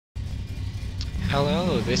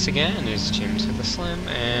Hello, this again is Jim to the Slim,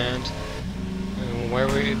 and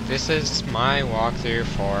this is my walkthrough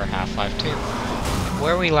for Half-Life 2.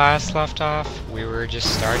 Where we last left off, we were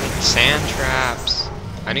just starting sand traps.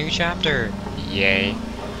 A new chapter, yay!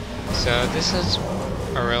 So this is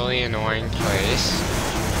a really annoying place,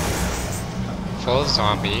 full of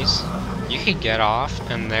zombies. You could get off,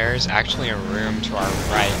 and there's actually a room to our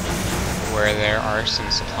right where there are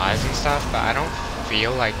some supplies and stuff, but I don't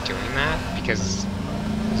feel like doing that because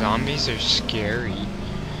zombies are scary.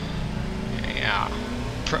 Yeah,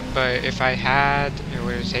 but if I had, it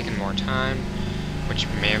would have taken more time, which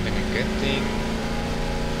may have been a good thing.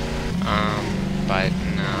 But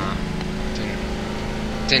nah,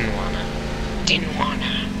 didn't wanna.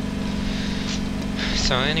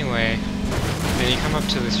 So anyway, then you come up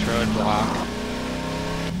to this roadblock,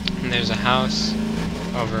 and there's a house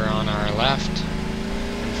over on our left,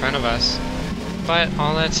 in front of us. But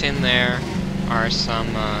all that's in there are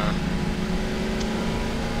some, a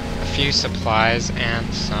few supplies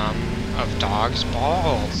and some of Dog's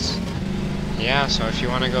balls. Yeah, so if you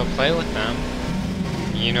want to go play with them,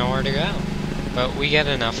 you know where to go. But we get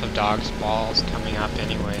enough of Dog's balls coming up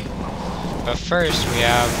anyway. But first, we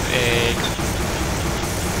have a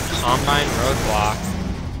Combine roadblock.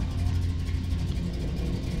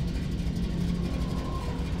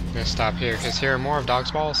 I'm gonna stop here, because here are more of Dog's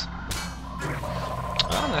balls.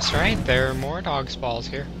 Oh, that's right, there are more Dog's balls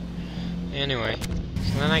here. Anyway,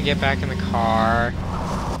 so then I get back in the car,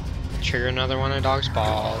 trigger another one of Dog's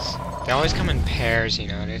balls. They always come in pairs, you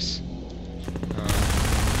notice.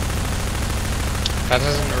 That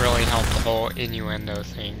doesn't really help the whole innuendo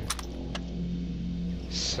thing.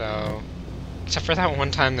 So, except for that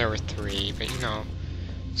one time there were 3, but you know,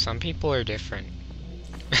 some people are different.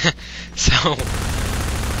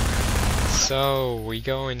 So we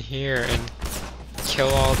go in here and kill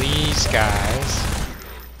all these guys.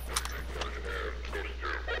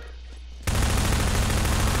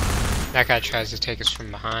 That guy tries to take us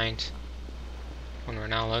from behind when we're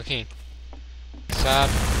not looking. What's up?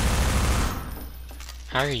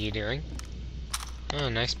 How are you doing? Oh,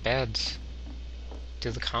 nice beds.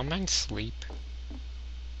 Do the Combines sleep?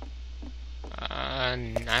 I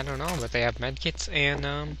don't know, but they have medkits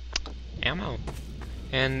and ammo.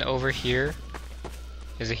 And over here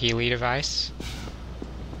is a Healy device.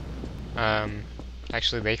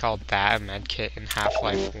 Actually they called that a medkit in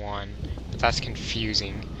Half-Life 1, but that's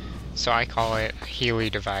confusing. So I call it a Healy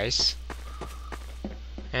device.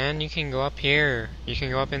 And you can go up here. You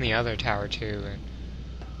can go up in the other tower too. And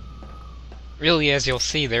really, as you'll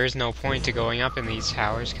see, there is no point to going up in these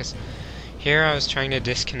towers, because here I was trying to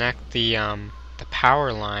disconnect the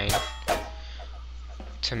power line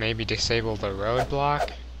to maybe disable the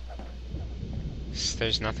roadblock. So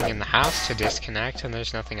there's nothing in the house to disconnect, and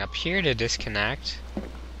there's nothing up here to disconnect.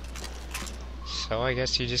 So I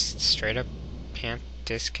guess you just straight up can't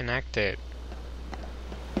disconnect it,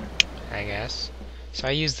 I guess. So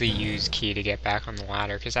I use the use key to get back on the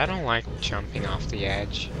ladder, because I don't like jumping off the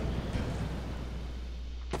edge.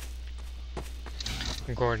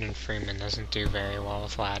 Gordon Freeman doesn't do very well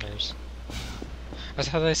with ladders. I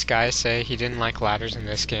saw this guy say he didn't like ladders in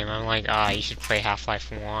this game. I'm like, you should play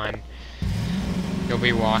Half-Life 1. You'll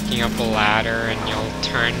be walking up a ladder and you'll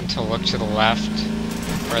turn to look to the left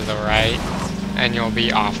or the right, and you'll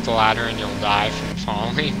be off the ladder and you'll die from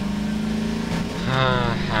falling.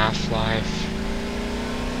 Half-Life.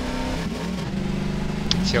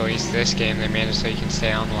 See, at least this game they made it so you can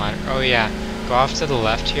stay on the ladder. Oh yeah, go off to the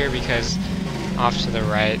left here, because off to the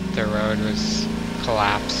right the road was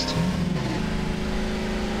collapsed.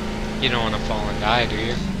 You don't want to fall and die, do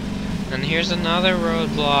you? And here's another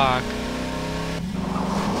roadblock.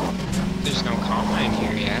 There's no Combine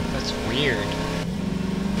here yet. That's weird.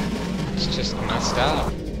 It's just messed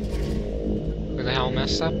up. Who the hell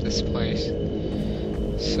messed up this place?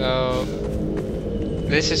 So,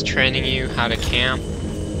 this is training you how to camp.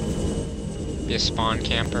 Be a spawn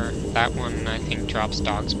camper. That one, I think, drops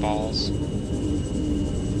Dog's balls.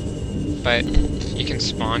 But you can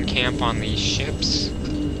spawn camp on these ships.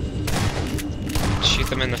 Shoot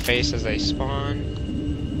them in the face as they spawn.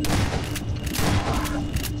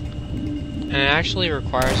 And it actually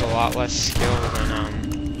requires a lot less skill than,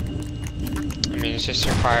 I mean, it just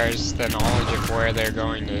requires the knowledge of where they're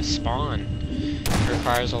going to spawn. It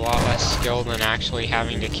requires a lot less skill than actually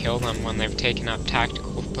having to kill them when they've taken up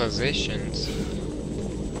tactical positions.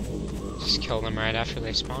 Just kill them right after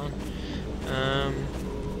they spawn.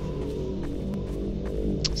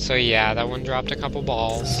 So yeah, that one dropped a couple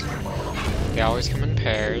balls. They always come in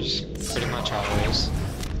pairs, pretty much always.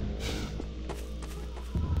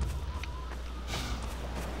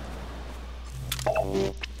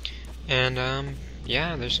 And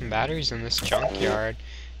yeah, there's some batteries in this junkyard.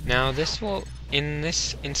 Now this will,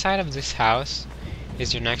 inside of this house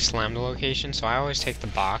is your next Lambda location, so I always take the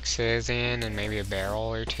boxes in and maybe a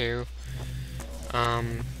barrel or two,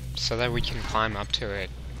 so that we can climb up to it,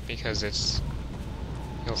 because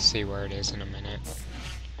you'll see where it is in a minute.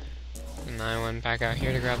 And I went back out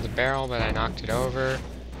here to grab the barrel, but I knocked it over.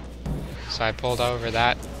 So I pulled over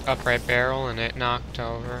that upright barrel and it knocked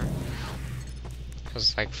over. I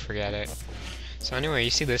was like, forget it. So anyway, you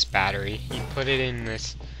see this battery. You put it in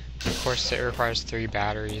this. Of course, it requires 3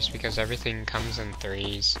 batteries because everything comes in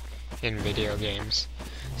 3s in video games.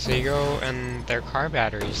 So you go, and they're car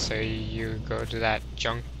batteries, so you go to that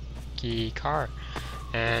junky car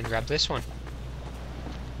and grab this one.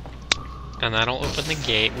 And that'll open the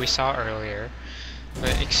gate we saw earlier.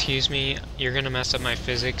 But excuse me, you're gonna mess up my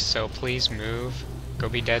physics, so please move. Go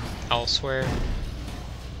be dead elsewhere.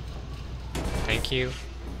 Thank you.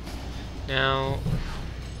 Now,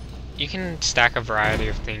 you can stack a variety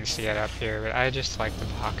of things to get up here, but I just like the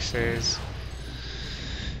boxes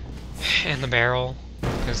and the barrel,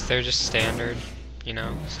 because they're just standard, you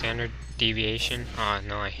know, standard deviation. Oh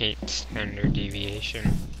no, I hate standard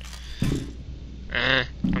deviation. Let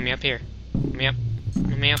me up here. Let me up.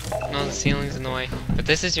 Let me up. No, the ceiling's in the way. But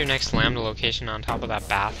this is your next Lambda location on top of that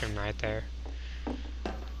bathroom right there.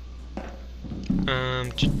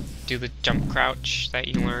 Do the jump crouch that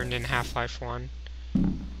you learned in Half-Life 1.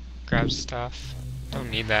 Grab stuff. Don't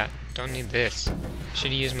need that. Don't need this.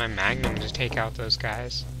 Should use my Magnum to take out those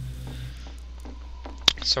guys.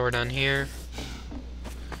 So we're done here.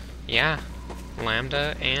 Yeah.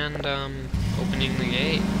 Lambda and, opening the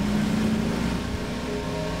gate.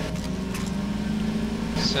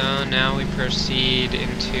 So now we proceed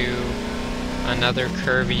into another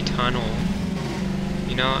curvy tunnel.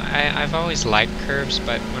 You know, I've always liked curves,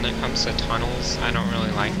 but when it comes to tunnels, I don't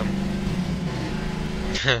really like them.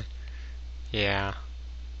 Yeah.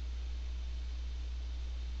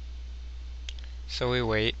 So we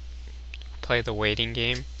wait, play the waiting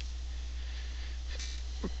game.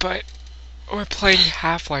 But we're playing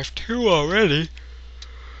Half-Life 2 already.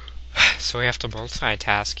 So we have to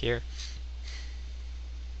multitask here.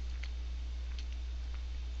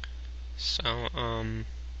 So,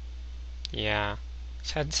 yeah.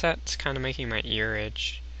 This headset's kind of making my ear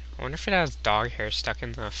itch. I wonder if it has dog hair stuck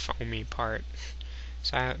in the foamy part.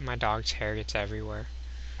 So my dog's hair gets everywhere.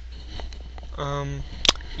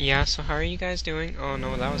 Yeah, so how are you guys doing? Oh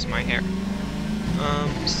no, that was my hair.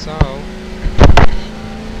 So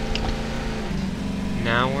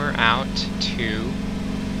now we're out to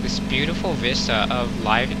this beautiful vista of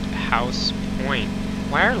Lighthouse Point.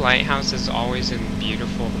 Why are lighthouses always in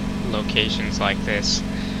beautiful locations like this?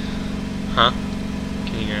 Huh?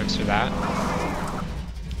 Can you answer that?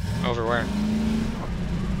 Over where?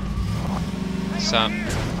 Sup?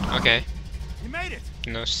 Okay. You made it!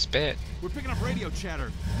 No spit. We're picking up radio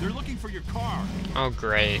chatter. They're looking for your car. Oh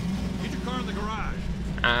great. Get your car in the garage.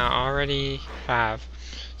 I already have.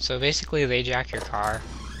 So basically they jack your car.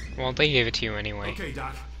 Well, they gave it to you anyway. Okay,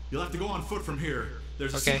 Doc. You'll have to go on foot from here.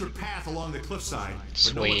 There's a secret path along the cliffside.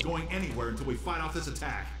 But no one's going anywhere until we fight off this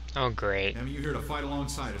attack. Oh great. Having you here to fight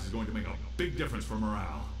alongside us is going to make a big difference for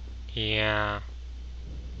morale. Yeah.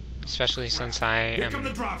 Especially since I am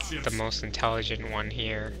the most intelligent one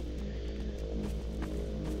here.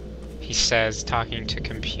 He says, talking to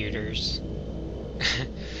computers.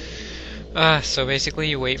 So basically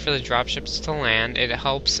you wait for the dropships to land. It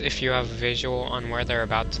helps if you have a visual on where they're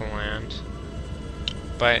about to land.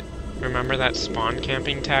 But remember that spawn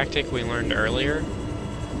camping tactic we learned earlier?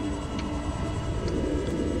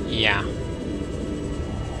 Yeah.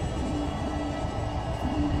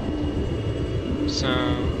 So...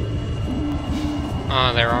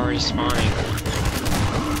 oh, they're already spawning.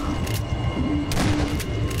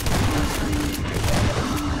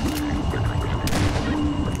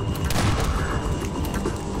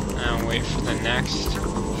 Now wait for the next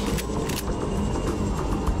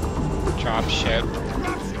dropship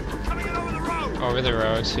over the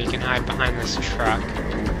road so you can hide behind this truck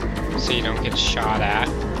so you don't get shot at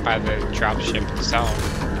by the dropship itself.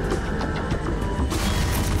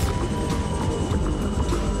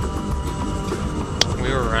 We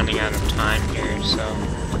were running out of time here, so...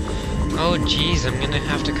 oh geez, I'm gonna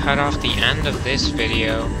have to cut off the end of this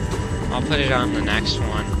video. I'll put it on the next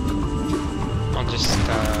one. I'll just,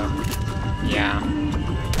 yeah.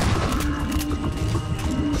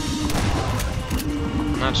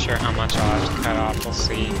 I'm not sure how much I'll have to cut off, we'll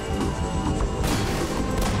see.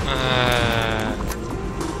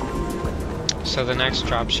 So the next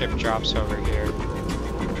dropship drops over here.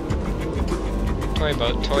 Toy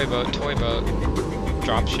boat, toy boat, toy boat.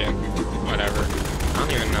 dropship. Whatever. I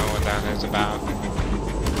don't even know what that is about.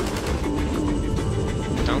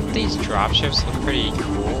 Don't these dropships look pretty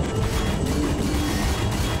cool?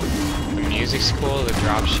 The music's cool, the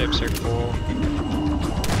dropships are cool.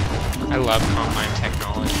 I love Combine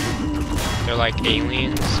technology. They're like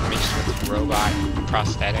aliens mixed with robot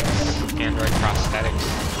prosthetics, android prosthetics.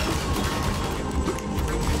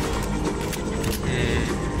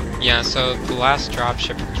 Yeah, so the last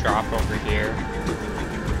dropship will drop over here.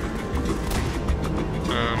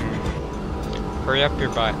 Hurry up your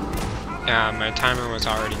butt. Yeah, my timer was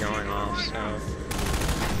already going off,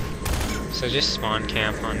 so just spawn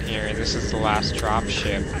camp on here. This is the last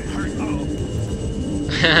dropship.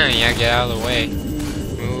 Yeah, get out of the way.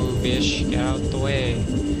 Move, bitch, get out the way.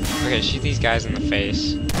 Okay, shoot these guys in the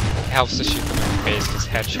face. It helps to shoot them in the face because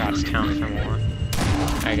headshots count for more,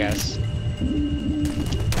 I guess.